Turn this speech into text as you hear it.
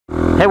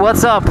Hey,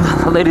 what's up,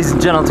 ladies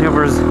and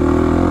gentle-tubers?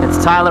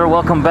 It's Tyler.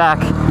 Welcome back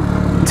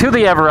to the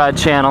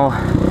eveRide channel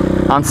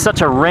on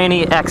such a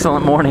rainy,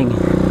 excellent morning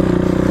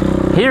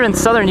here in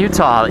southern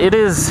Utah. It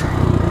is,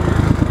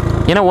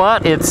 you know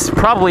what? It's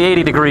probably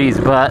 80 degrees,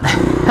 but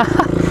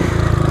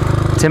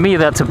to me,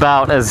 that's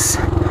about as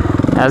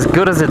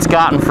good as it's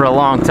gotten for a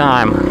long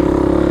time.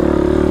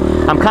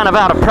 I'm kind of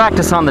out of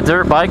practice on the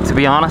dirt bike, to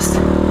be honest.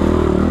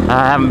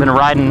 I haven't been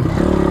riding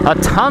a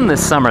ton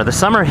this summer. The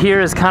summer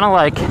here is kind of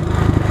like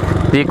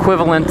the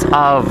equivalent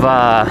of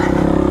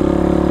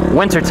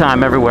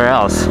wintertime everywhere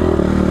else.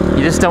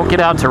 You just don't get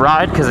out to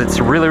ride because it's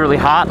really, really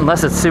hot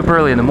unless it's super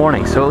early in the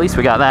morning. So at least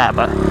we got that,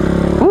 but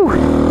whew,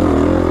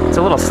 it's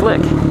a little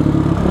slick.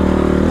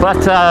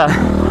 But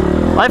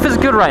life is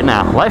good right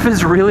now. Life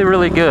is really,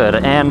 really good.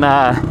 And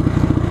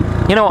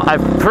you know,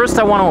 first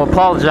I want to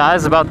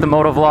apologize about the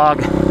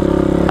motovlog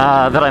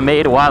that I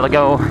made a while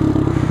ago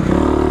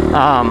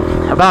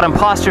about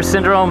imposter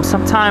syndrome.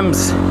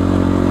 Sometimes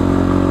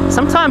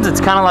it's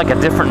kind of like a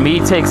different me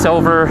takes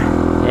over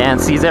and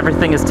sees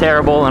everything as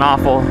terrible and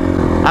awful.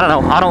 I don't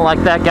know, I don't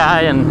like that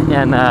guy,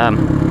 and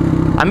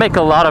I make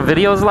a lot of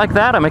videos like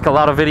that. I make a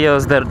lot of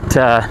videos that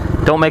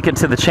don't make it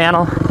to the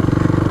channel,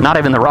 not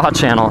even the raw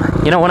channel.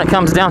 You know, when it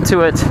comes down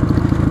to it,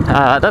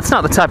 that's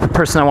not the type of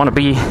person I want to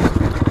be.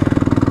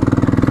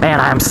 Man,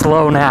 I'm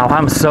slow now,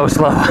 I'm so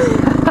slow.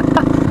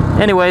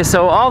 Anyway,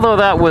 so although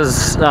that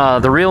was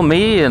the real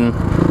me and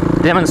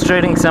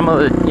demonstrating some of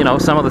the, you know,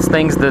 some of the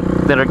things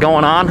that are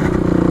going on,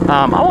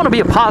 I want to be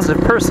a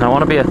positive person. I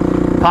want to be a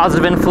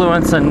positive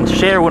influence and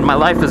share when my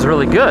life is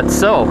really good.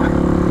 So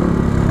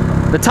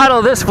the title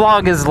of this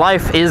vlog is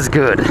Life is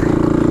Good,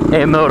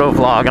 a moto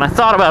vlog. And I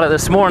thought about it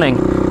this morning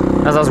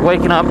as I was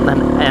waking up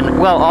and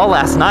well, all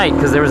last night,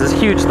 because there was this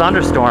huge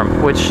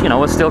thunderstorm, which, you know,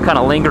 was still kind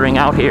of lingering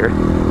out here.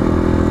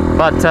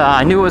 But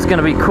I knew it was going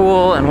to be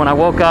cool, and when I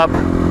woke up,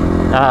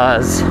 it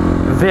was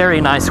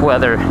very nice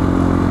weather.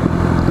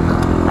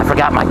 I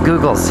forgot my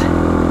googles,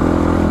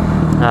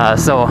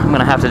 so I'm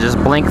gonna have to just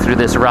blink through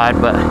this ride.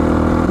 But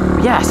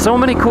yeah, so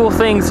many cool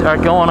things are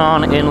going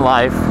on in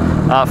life.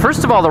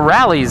 First of all, the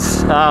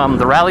rallies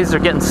are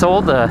getting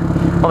sold.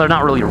 Well, they're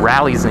not really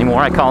rallies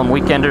anymore. I call them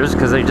weekenders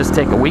because they just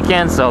take a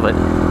weekend so that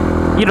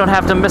you don't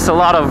have to miss a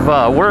lot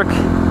of work.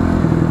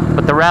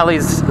 But the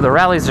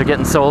rallies are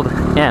getting sold,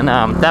 and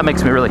that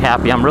makes me really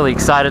happy. I'm really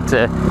excited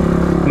to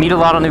meet a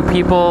lot of new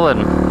people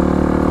and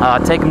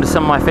take them to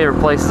some of my favorite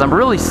places. I'm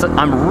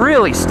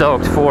really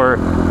stoked for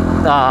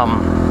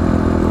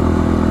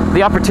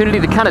the opportunity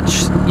to kind of,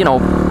 you know,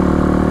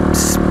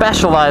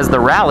 specialize the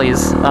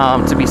rallies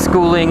to be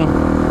schooling,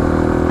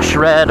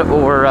 shred,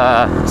 or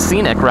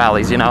scenic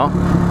rallies, you know.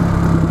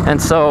 And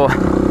so,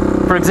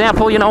 for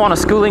example, you know, on a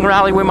schooling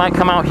rally, we might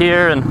come out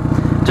here and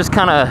just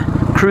kind of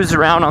cruise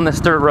around on this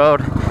dirt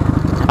road.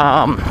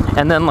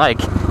 And then,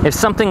 like, if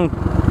something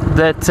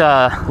that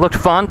looked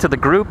fun to the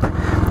group,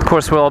 of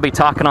course we'll all be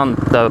talking on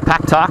the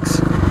pack talks,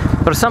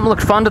 but if something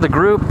looked fun to the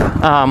group,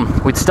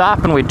 we'd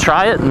stop and we'd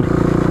try it, and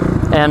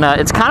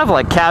it's kind of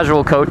like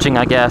casual coaching,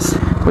 I guess.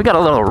 We got a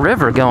little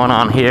river going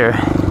on here.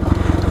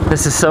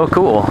 This is so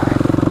cool.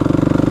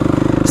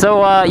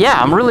 So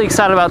yeah, I'm really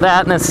excited about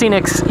that. And then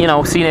scenics, you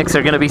know, scenics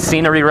are going to be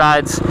scenery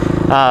rides.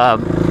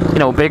 You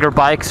know, bigger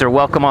bikes are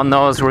welcome on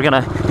those. We're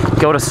going to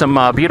go to some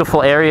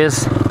beautiful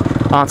areas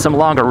on some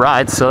longer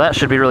rides, so that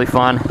should be really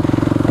fun.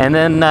 And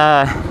then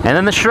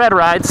the shred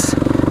rides.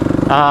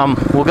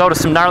 We'll go to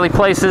some gnarly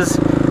places.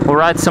 We'll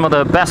ride some of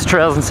the best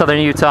trails in southern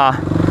Utah.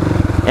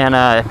 And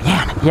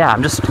yeah,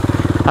 I'm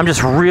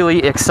just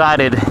really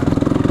excited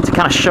to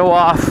kind of show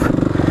off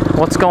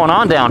what's going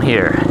on down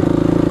here.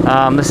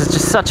 This is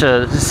just such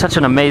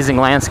an amazing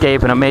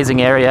landscape, an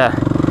amazing area,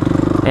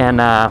 and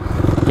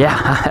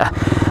yeah,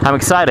 I'm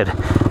excited.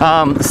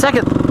 The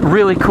second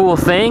really cool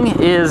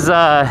thing is,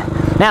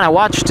 man, I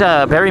watched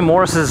Barry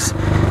Morris's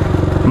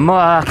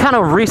kind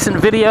of recent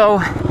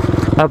video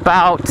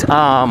about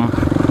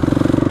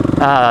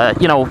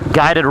you know,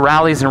 guided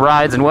rallies and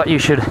rides and what you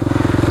should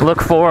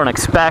look for and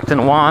expect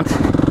and want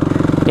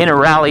in a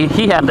rally.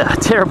 He had a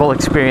terrible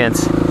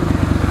experience,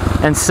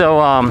 and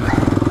so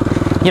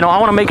you know, I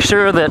want to make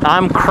sure that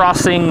I'm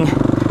crossing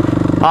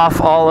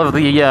off all of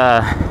the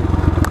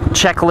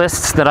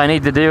checklists that I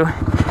need to do.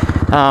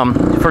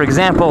 For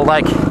example,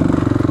 like,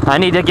 I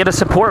need to get a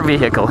support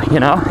vehicle, you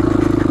know.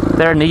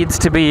 There needs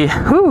to be,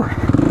 whew.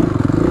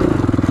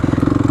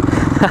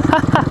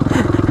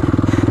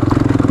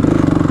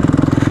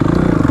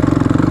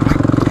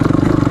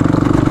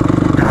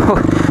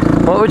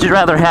 What would you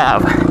rather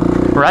have?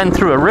 Riding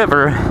through a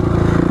river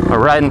or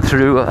riding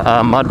through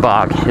a mud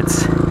bog?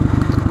 It's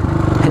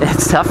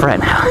tough right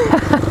now.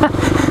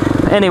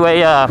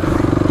 Anyway,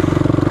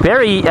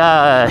 Barry,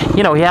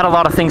 you know, he had a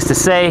lot of things to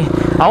say.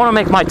 I want to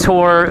make my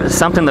tour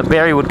something that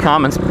Barry would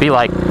come and be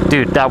like,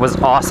 dude, that was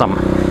awesome.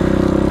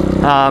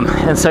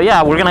 And so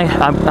yeah,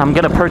 I'm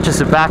gonna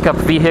purchase a backup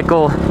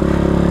vehicle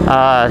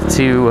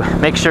to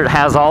make sure it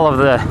has all of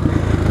the,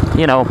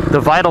 you know, the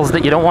vitals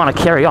that you don't want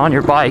to carry on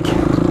your bike.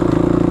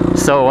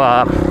 So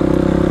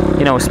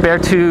you know, spare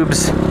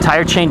tubes,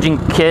 tire changing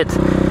kit,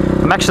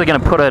 I'm actually going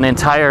to put an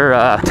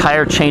entire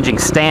tire changing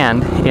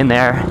stand in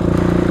there.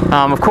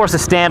 Of course, a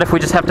stand if we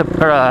just have to,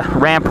 or a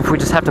ramp if we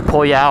just have to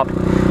pull you out,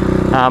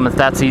 if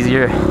that's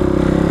easier.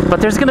 But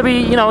there's going to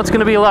be, you know, it's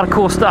going to be a lot of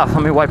cool stuff.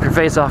 Let me wipe your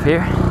face off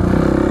here.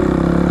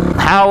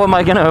 How am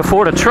I going to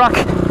afford a truck?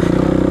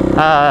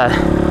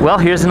 Well,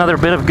 here's another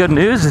bit of good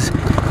news. Is,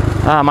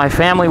 my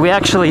family, we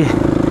actually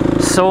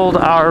sold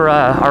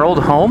our old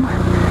home,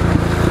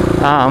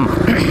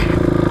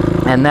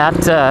 and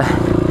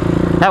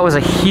that was a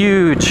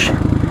huge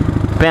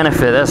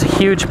benefit. That's a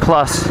huge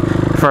plus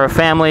for our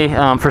family.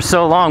 For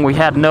so long, we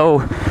had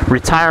no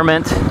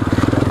retirement.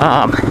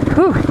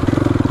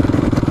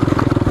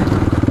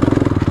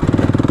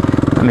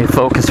 Let me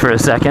focus for a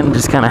second.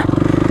 Just kind of.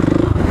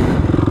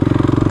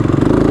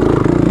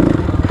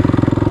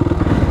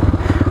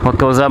 What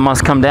goes up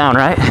must come down,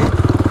 right?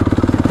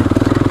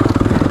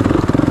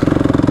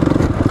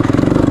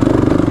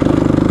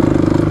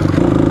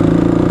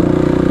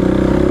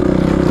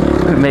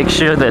 Make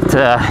sure that.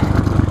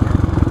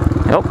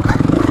 Oh,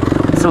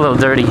 it's a little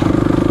dirty.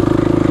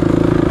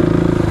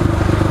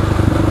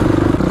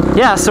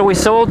 Yeah, so we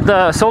sold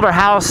our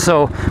house,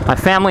 so my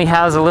family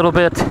has a little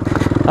bit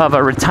of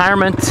a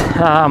retirement,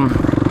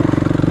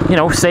 you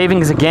know,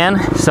 savings again.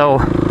 So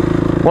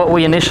what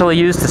we initially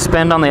used to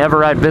spend on the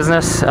eveRide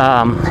business,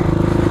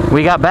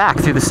 we got back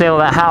through the sale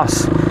of that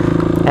house.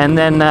 And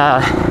then,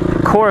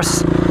 of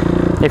course,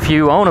 if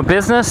you own a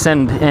business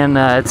and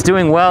it's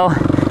doing well,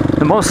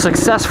 the most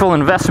successful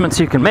investments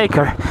you can make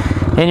are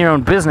in your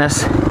own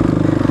business.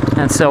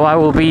 And so I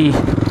will be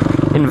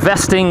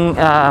investing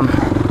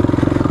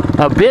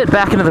a bit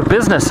back into the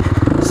business.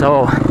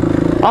 So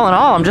all in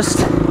all, I'm just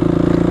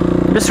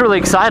really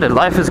excited.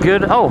 Life is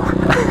good. Oh,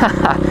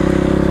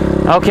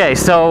 okay.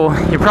 So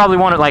you're probably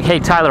wondering, like, hey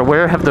Tyler,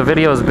 where have the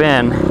videos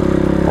been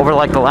over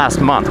like the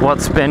last month?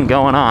 What's been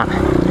going on?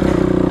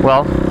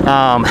 Well,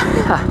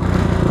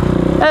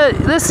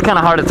 this is kind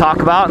of hard to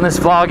talk about, and this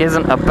vlog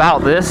isn't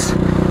about this.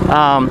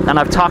 And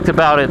I've talked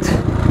about it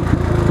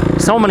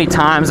so many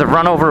times. I've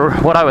run over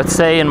what I would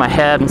say in my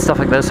head and stuff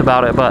like this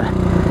about it, but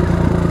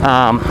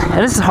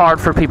and this is hard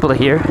for people to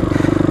hear.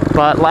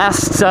 But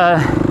last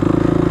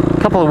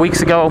couple of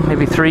weeks ago,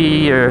 maybe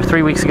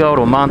 3 weeks ago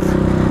to a month,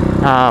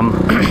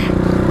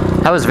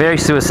 I was very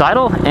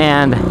suicidal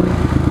and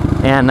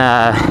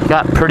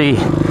got pretty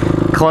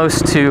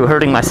close to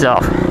hurting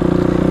myself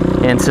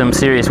in some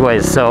serious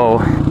ways. So,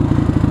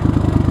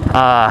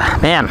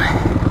 man,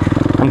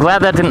 I'm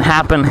glad that didn't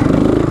happen.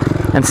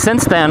 And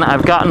since then,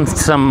 I've gotten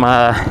some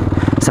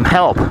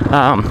help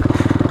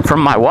from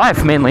my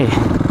wife mainly,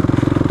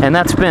 and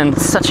that's been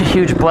such a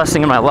huge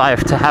blessing in my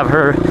life to have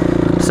her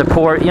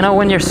support. You know,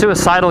 when you're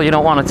suicidal, you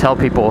don't want to tell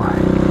people.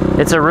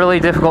 It's a really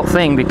difficult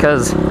thing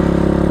because,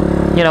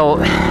 you know,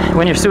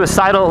 when you're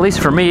suicidal, at least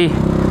for me,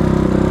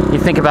 you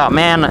think about,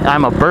 man,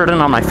 I'm a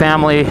burden on my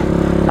family.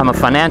 I'm a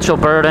financial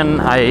burden.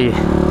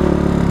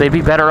 They'd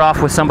be better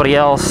off with somebody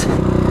else.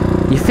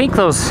 You think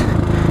those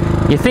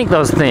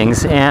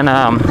things, and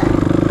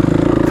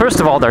first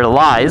of all, they're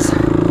lies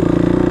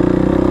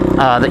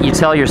that you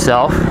tell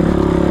yourself.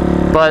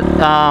 But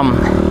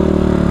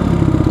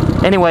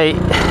anyway,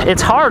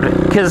 it's hard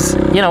because,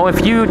 you know,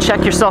 if you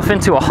check yourself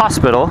into a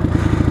hospital,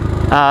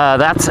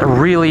 that's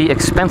really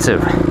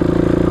expensive,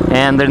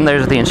 and then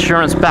there's the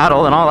insurance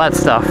battle and all that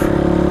stuff.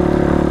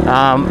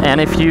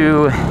 And if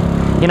you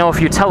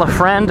tell a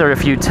friend, or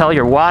if you tell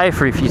your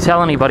wife, or if you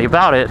tell anybody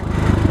about it,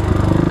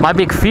 my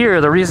big fear,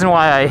 the reason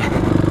why I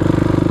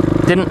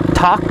didn't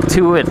talk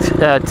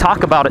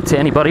about it to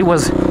anybody,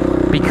 was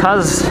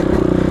because,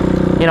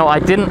 you know, I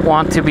didn't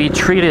want to be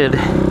treated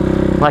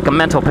like a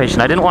mental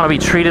patient. I didn't want to be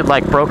treated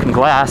like broken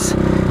glass.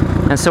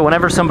 And so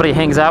whenever somebody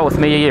hangs out with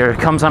me or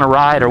comes on a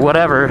ride or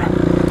whatever,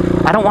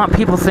 I don't want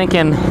people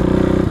thinking,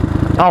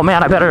 oh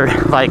man, I better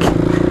like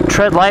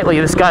tread lightly,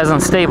 this guy's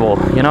unstable.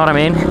 You know what I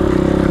mean?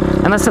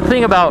 And that's the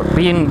thing about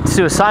being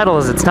suicidal,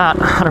 is it's not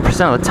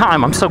 100% of the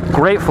time. I'm so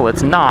grateful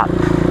it's not.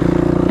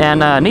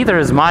 And neither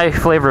is my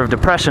flavor of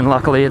depression,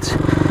 luckily. It's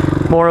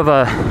more of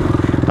a,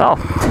 oh,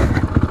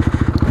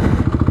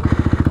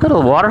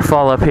 little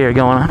waterfall up here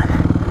going on.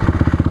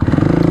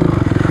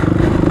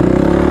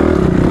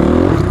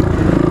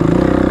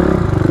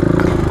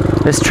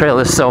 This trail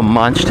is so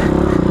munched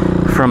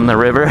from the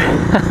river.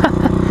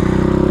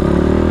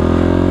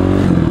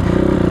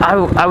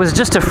 I was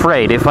just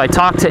afraid if I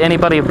talked to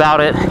anybody about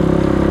it,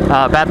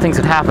 bad things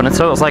would happen. And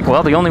so it was like,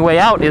 well, the only way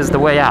out is the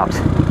way out.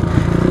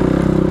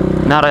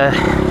 Not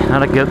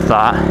a good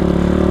thought.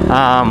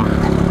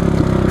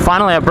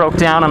 Finally, I broke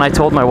down and I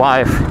told my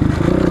wife,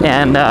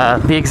 and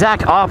the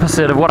exact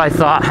opposite of what I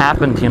thought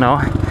happened. You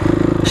know,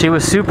 she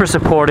was super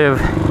supportive.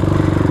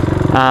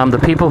 The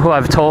people who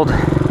I've told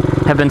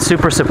have been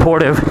super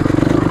supportive.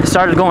 I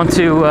started going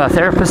to a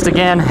therapist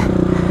again.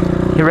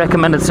 He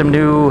recommended some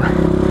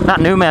not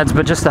new meds,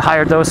 but just a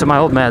higher dose of my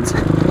old meds.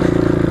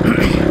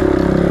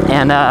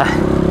 And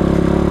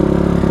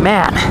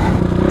man,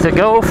 to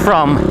go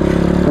from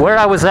where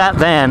I was at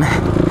then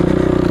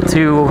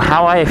to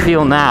how I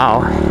feel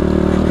now,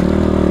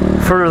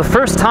 for the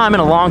first time in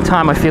a long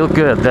time, I feel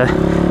good.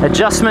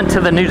 adjustment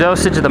to the new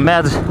dosage of the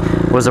meds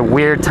was a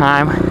weird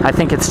time. I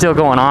think it's still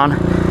going on.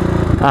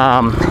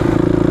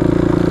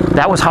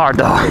 That was hard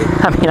though.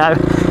 I mean, I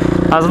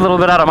was a little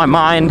bit out of my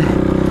mind,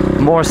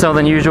 more so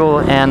than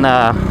usual, and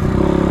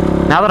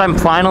now that I'm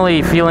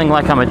finally feeling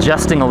like I'm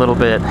adjusting a little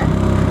bit,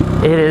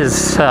 it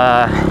is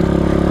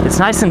it's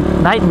nice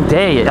and night and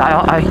day.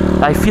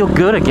 I feel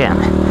good again.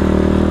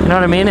 You know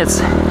what I mean?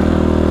 It's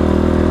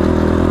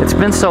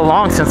been so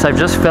long since I've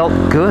just felt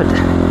good.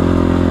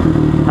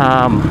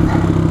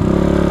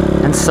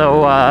 And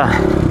so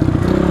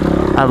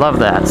I love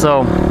that.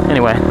 So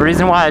anyway, the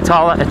reason why I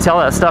tell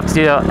that stuff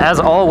to you, as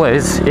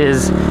always,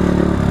 is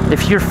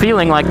if you're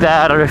feeling like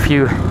that, or if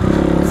you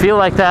feel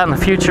like that in the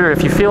future,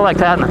 if you feel like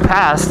that in the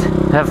past,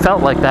 have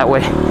felt like that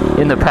way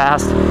in the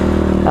past,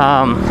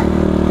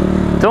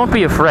 don't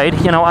be afraid.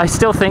 You know, I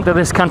still think that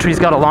this country's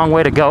got a long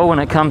way to go when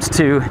it comes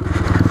to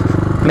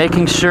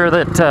making sure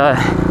that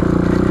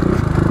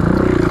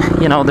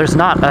you know, there's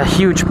not a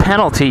huge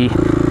penalty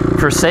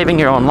for saving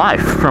your own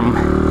life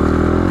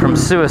from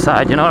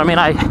suicide. You know what I mean?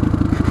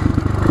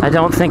 I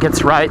don't think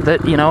it's right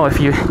that, you know, if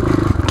you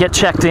get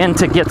checked in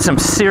to get some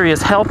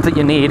serious help that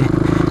you need,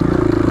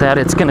 that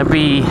it's going to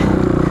be,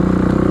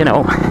 you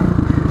know,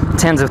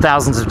 tens of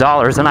thousands of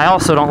dollars. And I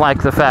also don't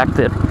like the fact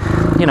that,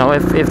 you know,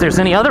 if there's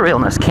any other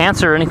illness,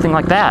 cancer or anything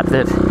like that,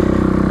 that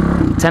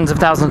tens of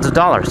thousands of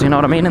dollars, you know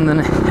what I mean? And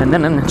then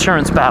an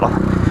insurance battle.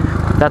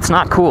 That's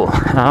not cool.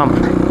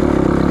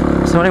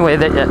 So anyway,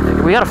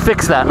 we got to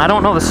fix that, and I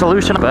don't know the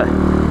solution, but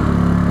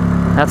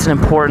that's an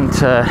important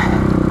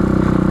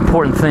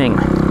thing.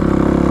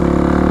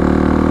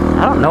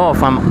 I don't know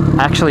if I'm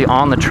actually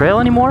on the trail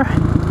anymore.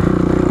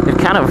 It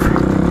kind of,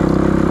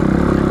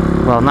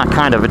 well, not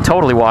kind of, it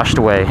totally washed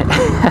away.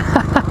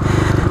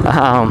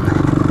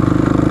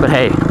 But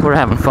hey, we're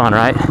having fun,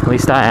 right? At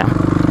least I am.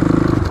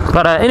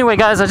 But anyway,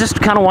 guys, I just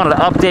kind of wanted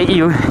to update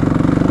you,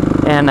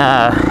 and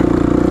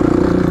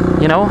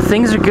you know,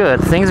 things are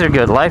good. Things are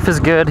good. Life is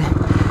good.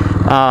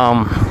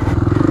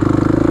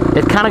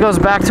 It kind of goes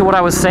back to what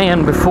I was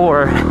saying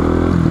before. You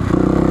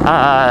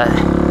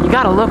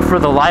got to look for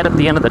the light at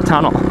the end of the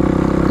tunnel,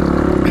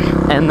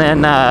 and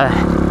then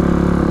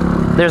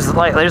there's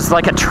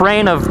like a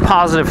train of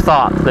positive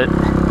thought that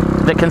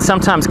can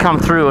sometimes come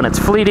through, and it's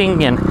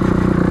fleeting, and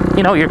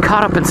you know, you're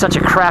caught up in such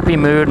a crappy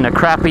mood and a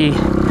crappy,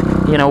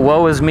 you know,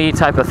 woe is me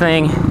type of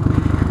thing,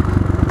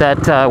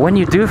 that when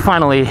you do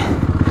finally,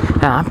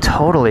 I'm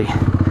totally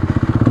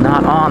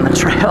not on the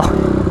trail.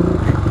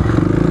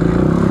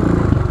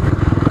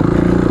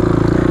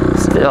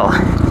 Still,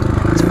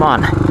 it's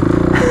fun.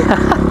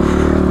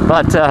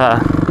 But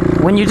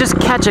when you just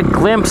catch a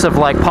glimpse of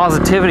like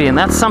positivity, and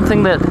that's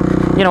something that,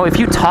 you know, if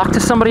you talk to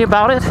somebody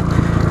about it,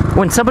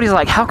 when somebody's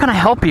like, how can I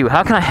help you?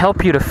 How can I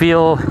help you to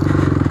feel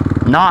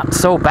not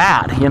so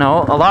bad? You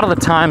know, a lot of the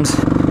times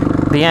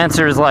the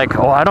answer is like,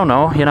 oh, I don't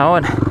know, you know,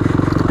 and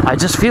I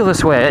just feel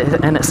this way,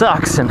 and it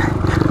sucks, and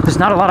there's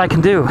not a lot I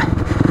can do.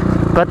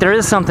 But there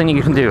is something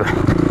you can do.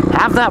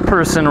 Have that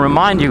person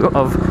remind you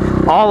of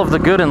all of the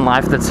good in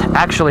life that's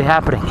actually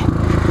happening.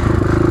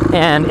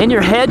 And in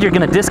your head, you're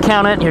gonna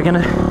discount it, and you're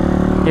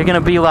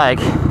gonna be like,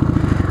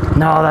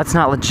 no, that's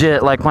not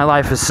legit, like my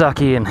life is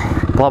sucky and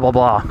blah blah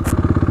blah.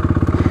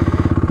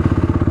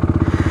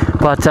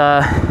 But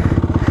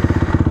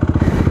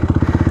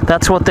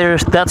that's what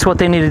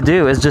they need to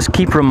do, is just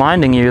keep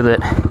reminding you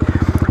that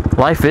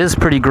life is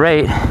pretty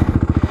great,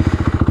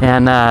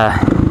 and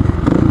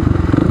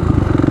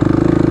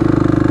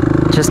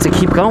just to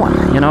keep going,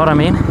 you know what I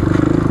mean?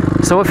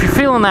 So if you're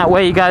feeling that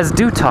way, you guys,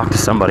 do talk to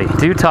somebody.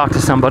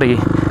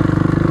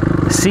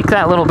 Seek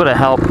that little bit of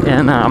help,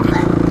 and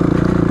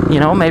you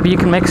know, maybe you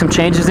can make some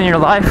changes in your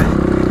life.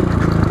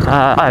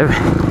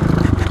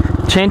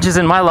 Changes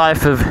in my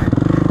life have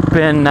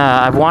been,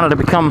 I've wanted to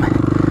become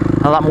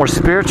a lot more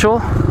spiritual,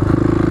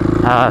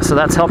 so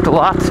that's helped a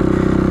lot.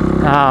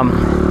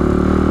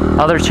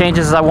 Other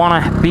changes is I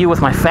want to be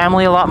with my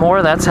family a lot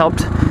more. That's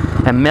helped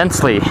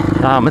immensely.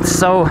 It's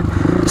so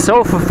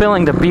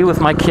fulfilling to be with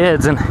my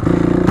kids and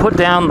put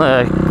down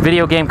the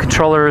video game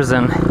controllers,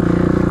 and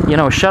you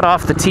know, shut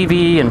off the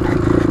TV and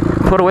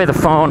put away the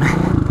phone,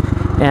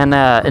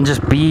 and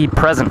just be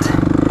present.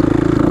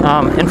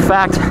 In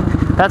fact,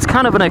 that's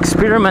kind of an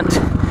experiment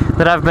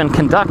that I've been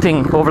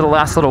conducting over the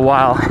last little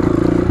while.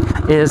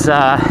 Is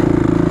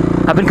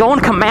I've been going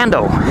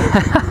commando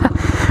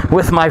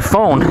with my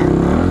phone.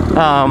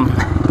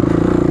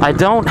 I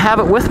don't have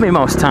it with me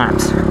most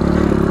times.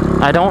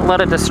 I don't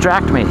let it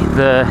distract me.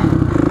 The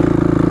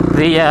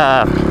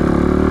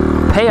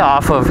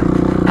payoff of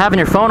having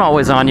your phone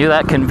always on you,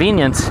 that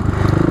convenience,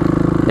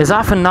 is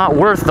often not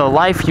worth the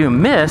life you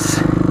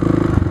miss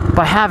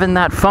by having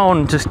that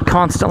phone just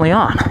constantly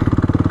on.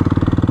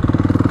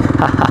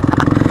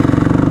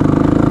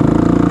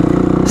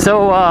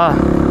 So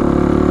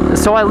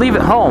I leave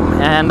it home,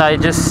 and I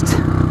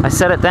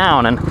set it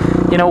down, and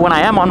you know, when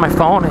I am on my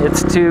phone,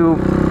 it's to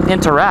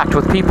interact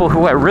with people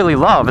who I really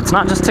love. It's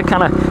not just to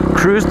kind of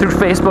cruise through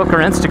Facebook or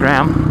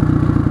Instagram.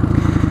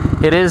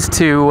 It is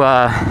to,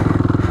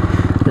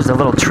 there's a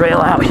little trail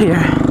out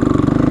here.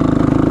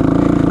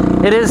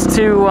 it is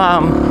to,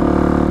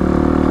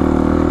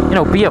 you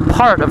know, be a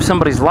part of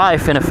somebody's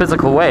life in a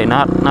physical way,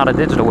 not a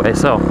digital way.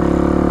 So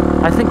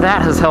I think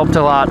that has helped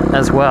a lot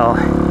as well.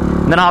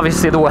 And then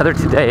obviously the weather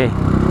today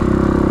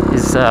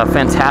is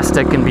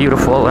fantastic and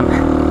beautiful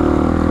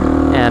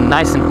and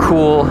nice and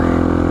cool.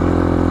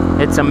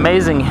 It's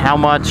amazing how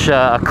much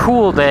a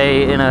cool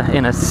day in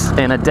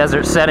a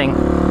desert setting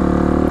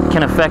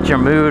can affect your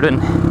mood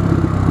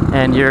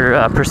and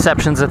your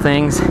perceptions of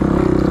things.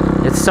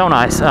 It's so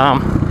nice.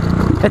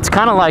 It's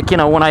kind of like, you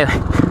know, when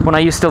I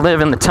used to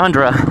live in the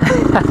tundra,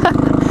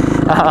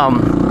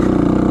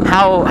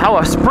 how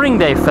a spring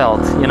day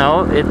felt. You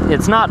know,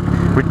 it's not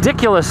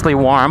ridiculously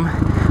warm,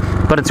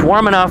 but it's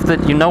warm enough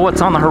that you know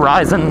what's on the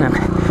horizon, and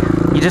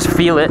you just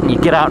feel it, and you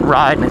get out and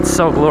ride, and it's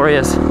so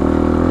glorious.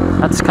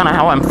 That's kind of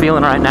how I'm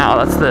feeling right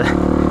now. That's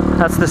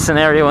the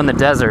scenario in the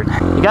desert.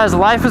 You guys,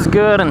 life is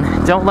good,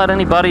 and don't let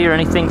anybody or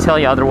anything tell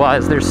you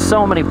otherwise. There's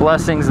so many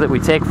blessings that we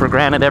take for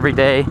granted every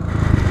day,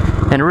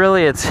 and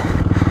really it's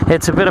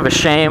a bit of a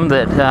shame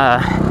that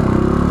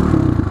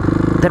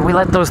that we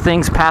let those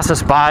things pass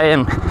us by,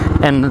 and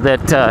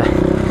that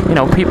you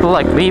know, people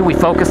like me, we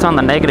focus on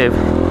the negative.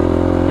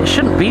 It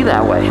shouldn't be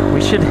that way.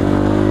 We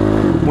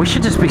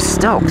should just be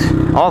stoked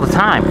all the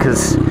time,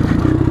 because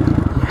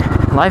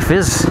life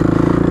is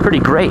pretty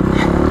great.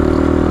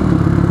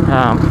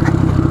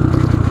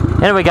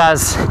 Anyway,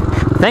 guys,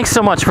 thanks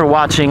so much for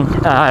watching.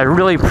 I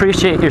really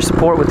appreciate your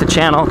support with the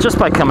channel just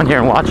by coming here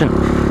and watching.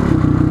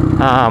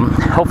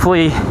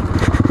 Hopefully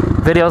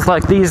videos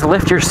like these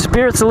lift your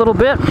spirits a little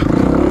bit.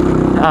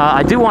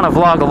 I do want to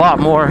vlog a lot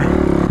more.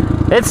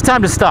 It's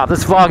time to stop.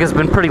 This vlog has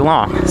been pretty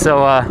long.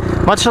 So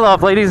much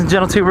love, ladies and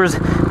gentle tubers.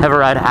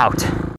 eveRide out.